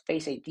Scarlet Knights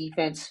face a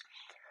defense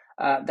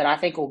that I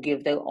think will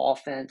give their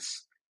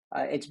offense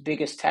its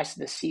biggest test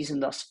of the season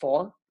thus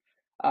far,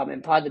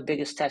 and probably the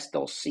biggest test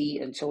they'll see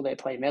until they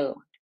play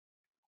Maryland.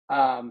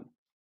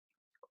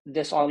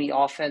 This Army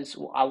offense,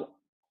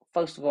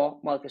 first of all,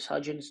 Marcus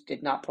Hudgens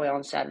did not play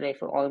on Saturday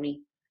for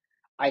Army.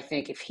 I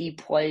think if he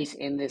plays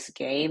in this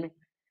game,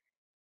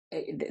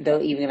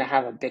 they're even going to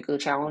have a bigger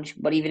challenge.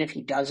 But even if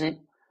he doesn't,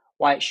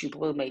 Wyatt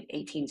Schuppler made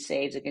 18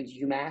 saves against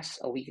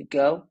UMass a week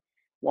ago.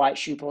 Wyatt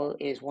Schuppler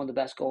is one of the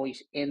best goalies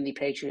in the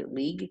Patriot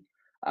League,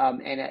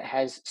 and it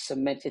has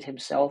cemented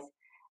himself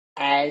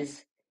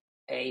as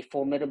a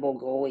formidable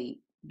goalie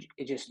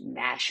just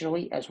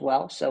nationally as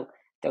well. So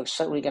they're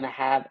certainly going to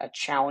have a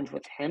challenge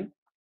with him.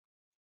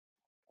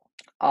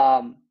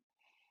 And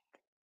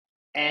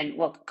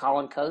look,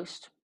 Colin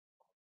Coast,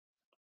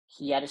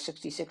 he had a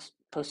 66%.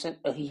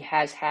 He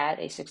has had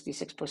a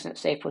 66%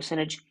 save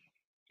percentage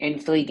in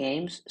 3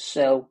 games.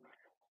 So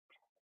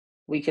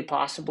we could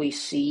possibly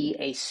see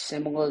a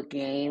similar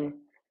game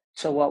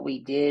to what we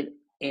did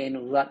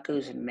in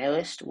Rutgers and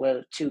Marist,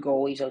 where 2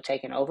 goalies are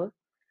taking over.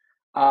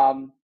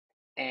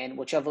 And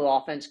whichever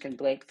offense can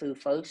break through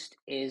first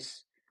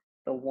is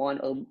the one,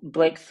 or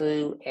break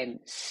through and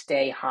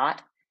stay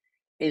hot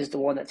is the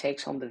one that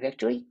takes home the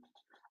victory.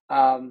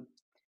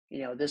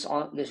 This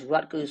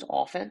Rutgers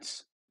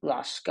offense,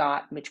 Ross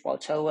Scott, Mitch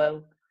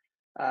Bartolo,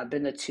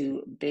 been the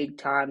 2 big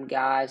time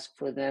guys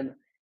for them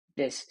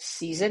this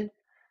season.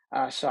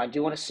 So I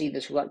do want to see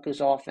this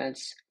Rutgers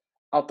offense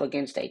up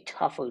against a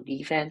tougher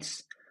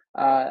defense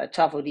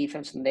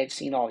than they've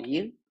seen all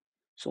year.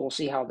 So we'll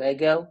see how they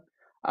go.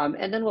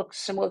 And then look,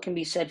 similar can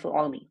be said for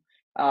Army.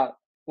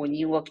 When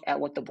you look at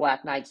what the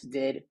Black Knights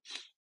did,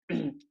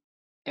 and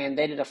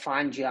they did a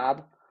fine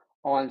job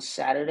on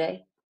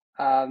Saturday.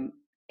 And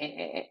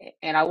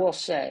I will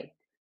say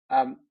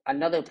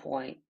another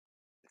point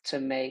to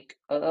make.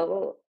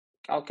 I'll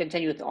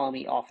continue with the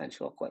Army offense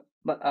real quick,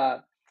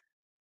 but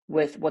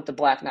with what the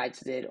Black Knights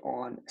did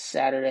on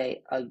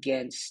Saturday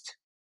against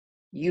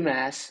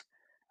UMass,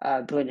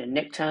 Brendan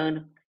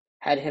Nichtern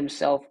had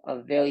himself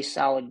a very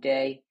solid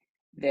day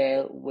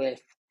there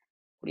with,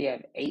 what do you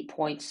have, 8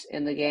 points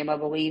in the game, I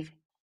believe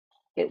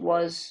it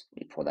was.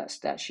 Let me pull that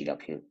stat sheet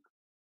up here.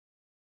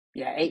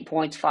 Yeah, 8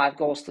 points, 5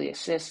 goals, 3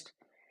 assists.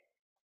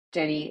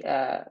 Denny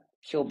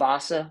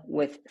Kilbasa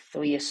with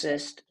 3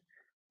 assists.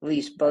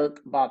 Reese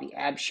Burke, Bobby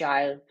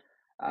Abshire,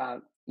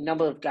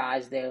 number of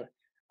guys there.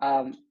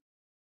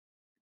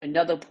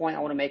 Another point I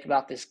want to make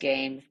about this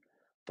game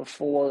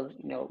before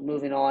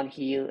moving on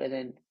here and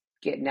then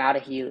getting out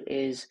of here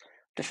is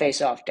the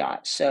face-off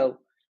dot. So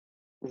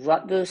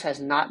Rutgers has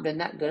not been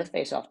that good at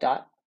face-off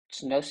dot.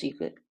 It's no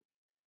secret.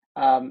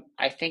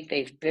 I think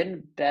they've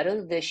been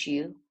better this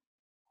year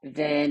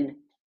than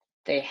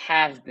they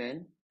have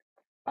been.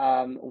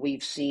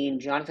 We've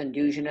seen Jonathan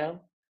Dujeneau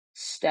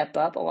step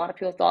up. A lot of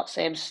people thought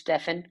Sam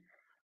Steffen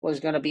was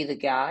going to be the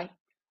guy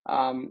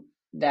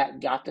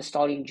that got the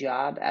starting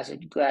job as a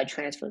grad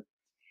transfer.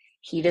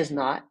 He does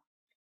not,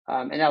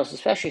 and that was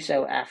especially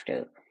so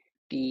after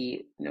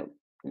the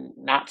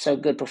not so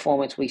good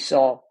performance we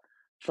saw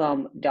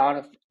from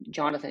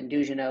Jonathan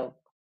Dujono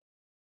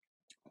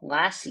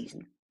last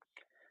season.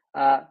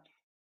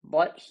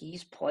 But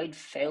he's played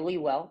fairly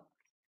well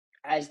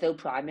as their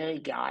primary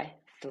guy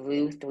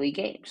through 3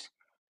 games,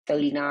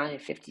 39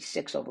 and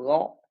 56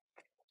 overall.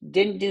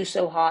 Didn't do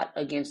so hot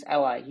against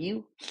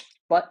LIU,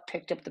 but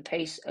picked up the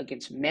pace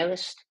against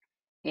Marist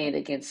and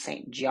against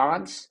St.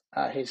 John's,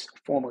 his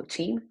former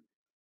team,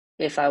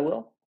 if I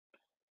will.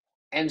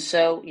 And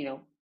so,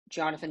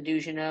 Jonathan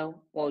Dujono,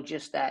 or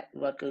just that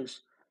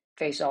Rutgers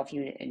face-off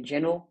unit in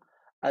general,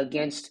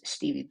 against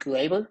Stevie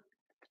Glaber,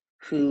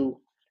 who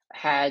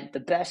had the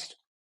best,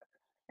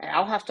 and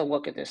I'll have to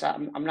look at this.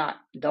 I'm not,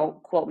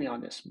 don't quote me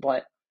on this,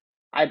 but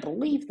I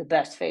believe the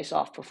best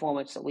face-off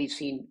performance that we've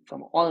seen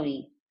from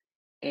Army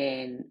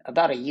in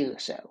about a year or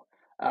so.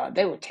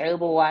 They were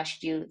terrible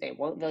last year. They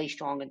weren't very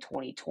strong in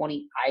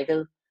 2020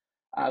 either.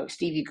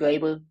 Stevie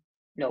Glaber,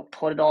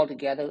 put it all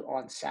together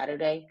on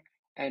Saturday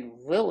and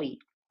really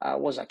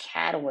was a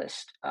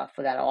catalyst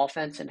for that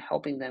offense and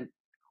helping them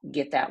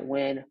get that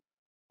win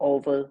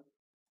over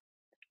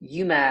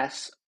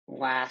UMass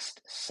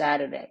last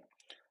Saturday.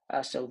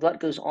 So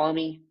Rutgers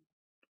Army,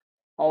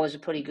 always a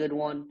pretty good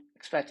one.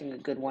 Expecting a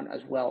good one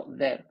as well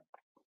there.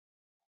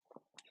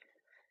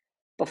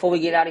 Before we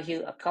get out of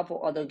here, a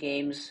couple other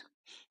games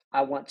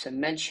I want to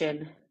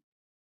mention.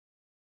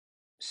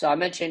 So I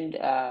mentioned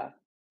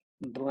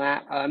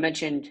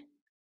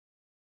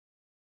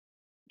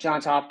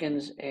Johns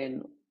Hopkins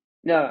and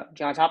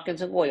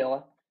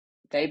Loyola.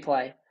 They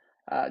play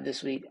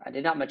this week. I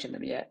did not mention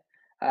them yet.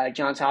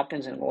 Johns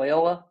Hopkins and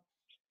Loyola.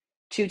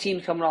 2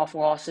 teams coming off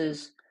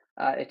losses.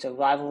 It's a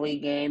rivalry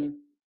game.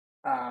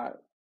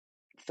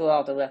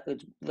 Throughout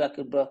the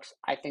record books,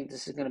 I think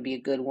this is going to be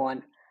a good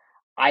one.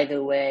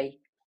 Either way,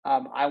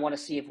 I want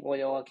to see if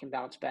Loyola can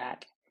bounce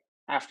back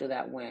after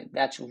that win.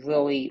 That's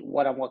really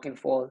what I'm looking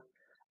for.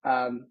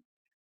 I'd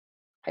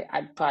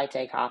probably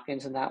take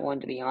Hopkins in that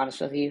one, to be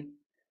honest with you,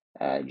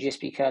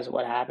 just because of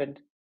what happened.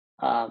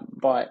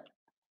 But,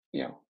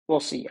 we'll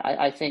see.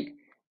 I think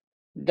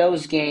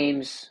those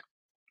games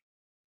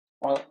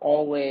are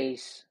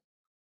always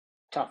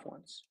tough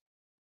ones,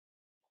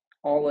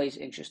 always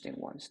interesting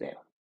ones there.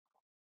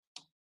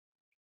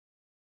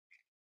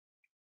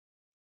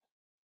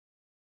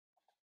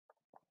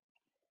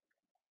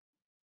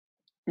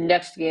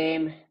 Next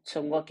game to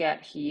look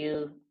at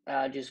here,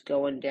 just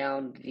going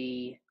down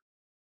the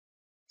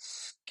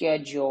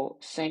schedule,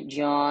 St.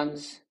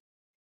 John's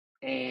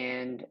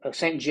and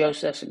St.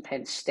 Joseph's and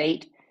Penn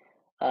State.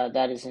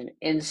 That is an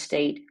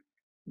in-state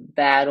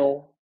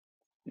battle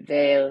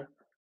there.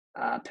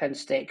 Penn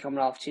State coming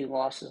off 2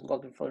 losses,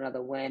 looking for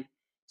another win.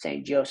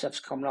 St.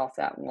 Joseph's coming off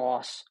that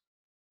loss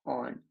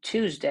on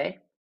Tuesday.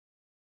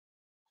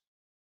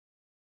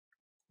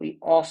 We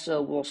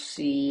also will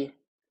see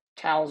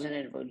Towson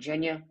and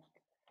Virginia.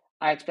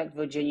 I expect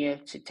Virginia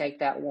to take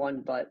that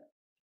one, but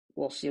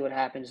we'll see what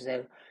happens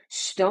there.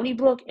 Stony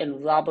Brook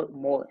and Robert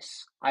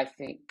Morris, I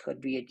think,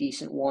 could be a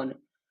decent one.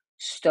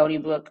 Stony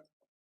Brook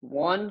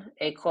won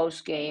a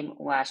close game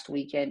last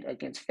weekend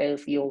against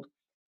Fairfield.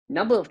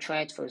 Number of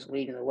transfers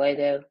leading the way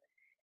there.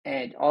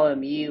 And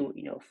RMU,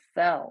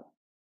 fell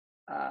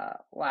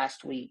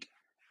last week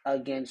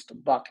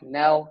against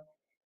Bucknell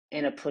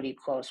in a pretty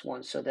close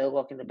one. So they're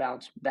looking to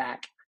bounce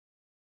back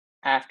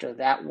after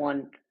that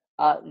one.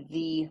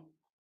 The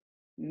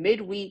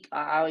midweek,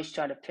 I always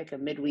try to pick a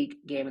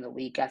midweek game of the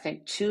week. I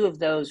think 2 of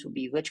those would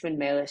be Richmond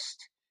Marist.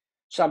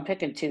 So I'm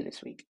picking 2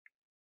 this week.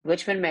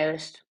 Richmond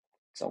Marist.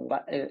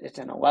 It's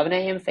an 11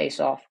 a.m.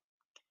 face-off.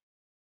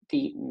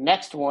 The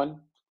next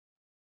one,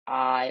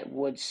 I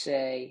would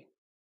say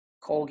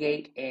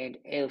Colgate and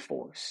Air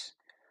Force.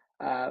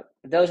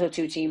 Those are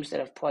 2 teams that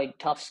have played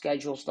tough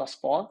schedules thus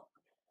far.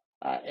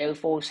 Air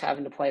Force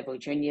having to play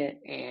Virginia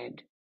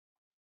and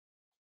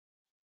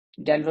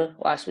Denver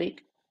last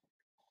week.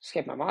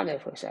 Skipped my mind there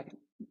for a second.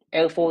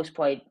 Air Force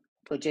played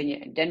Virginia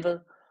and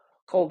Denver.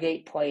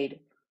 Colgate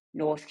played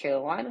North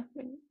Carolina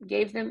and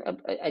gave them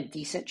a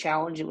decent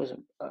challenge. It was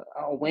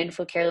a win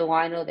for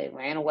Carolina. They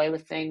ran away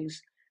with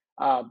things.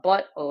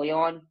 But early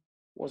on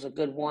was a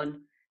good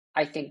one.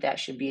 I think that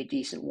should be a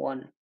decent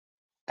one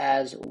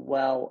as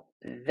well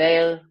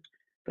there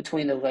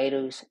between the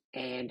Raiders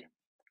and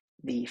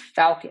the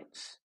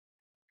Falcons.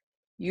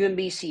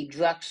 UMBC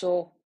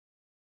Drexel,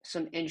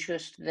 some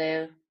interest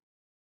there.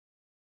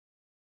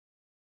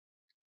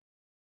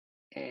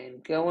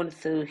 And going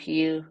through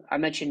here, I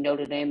mentioned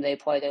Notre Dame. They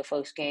play their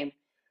first game.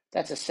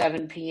 That's a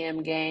 7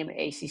 p.m. game,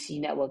 ACC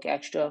Network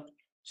Extra.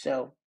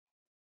 So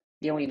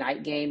the only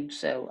night game.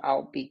 So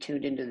I'll be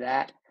tuned into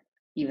that,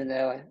 even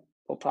though I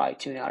will probably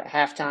tune out at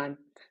halftime.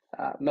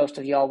 Most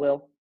of y'all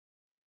will.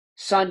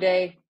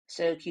 Sunday,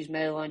 Syracuse,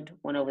 Maryland.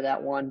 Went over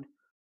that one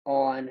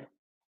on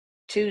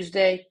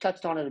Tuesday.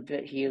 Touched on it a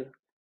bit here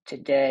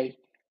today.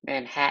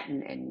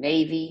 Manhattan and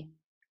Navy.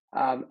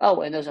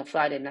 And there's a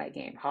Friday night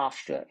game,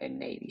 Hofstra and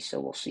Navy. So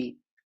we'll see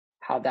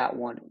how that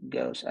one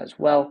goes as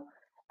well.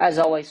 As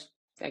always,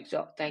 thanks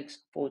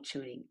for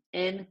tuning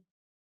in.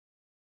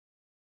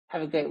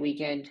 Have a great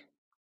weekend.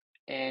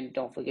 And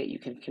don't forget, you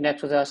can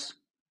connect with us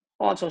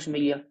on social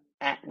media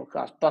at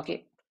Lacrosse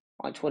Bucket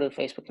on Twitter,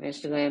 Facebook, and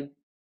Instagram.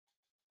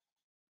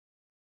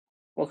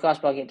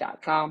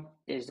 LacrosseBucket.com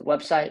is the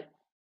website.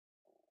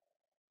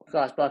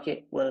 Lacrosse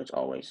Bucket, where it's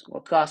always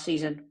lacrosse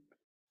season.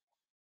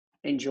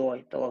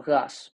 Enjoy the lacrosse.